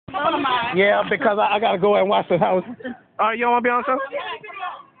Yeah, because I gotta go and watch the house. You don't want to be on the show?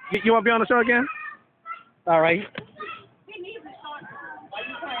 You want to be on the show again? All right.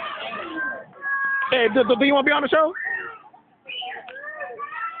 Hey, do you want to be on the show?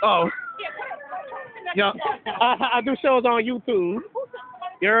 Oh. Yeah, I do shows on YouTube. You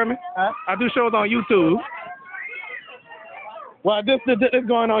hear me? Huh? I do shows on YouTube. Well, this is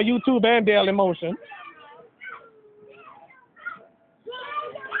going on YouTube and Daily Motion.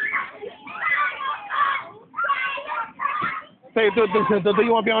 Say, do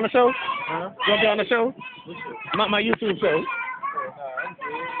you want to be on the show? Huh? You want to be on the show? My YouTube show.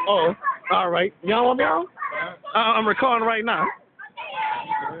 Oh, all right. You don't want to be on? I'm recording right now.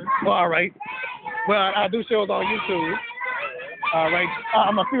 All right. Well, I do shows on YouTube. All right.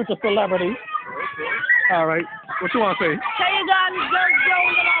 I'm a future celebrity. All right. What you want to say? Tell you guys it's Dirk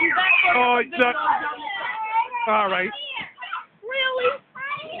Jones and I'm back for the video. All right. Really?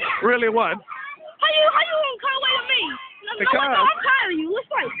 Really what? How you gonna come away to me? Because I'm tired of you. Let's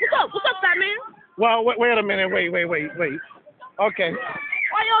fight. What's up, fat man? Well, wait a minute. Wait. Okay.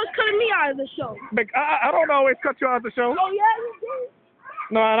 Why you always cutting me out of the show? I don't always cut you out of the show. Oh yeah, you do.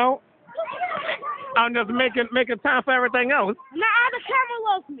 No, I don't. I'm just making time for everything else. Nah, the camera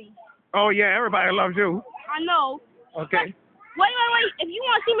loves me. Oh yeah, everybody loves you. I know. Okay. Wait. If you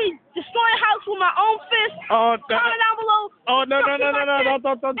want to see me destroy a house with my own fist, comment down below. Oh no, don't.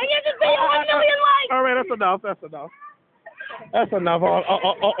 And get this video 1 million likes. All right, that's enough. That's enough.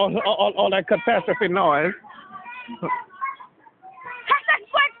 All that catastrophe noise. Hashtag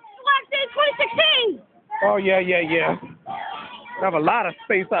Black Day 2016. Oh yeah. We have a lot of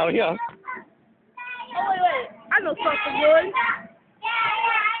space out here. Oh wait. I know something good.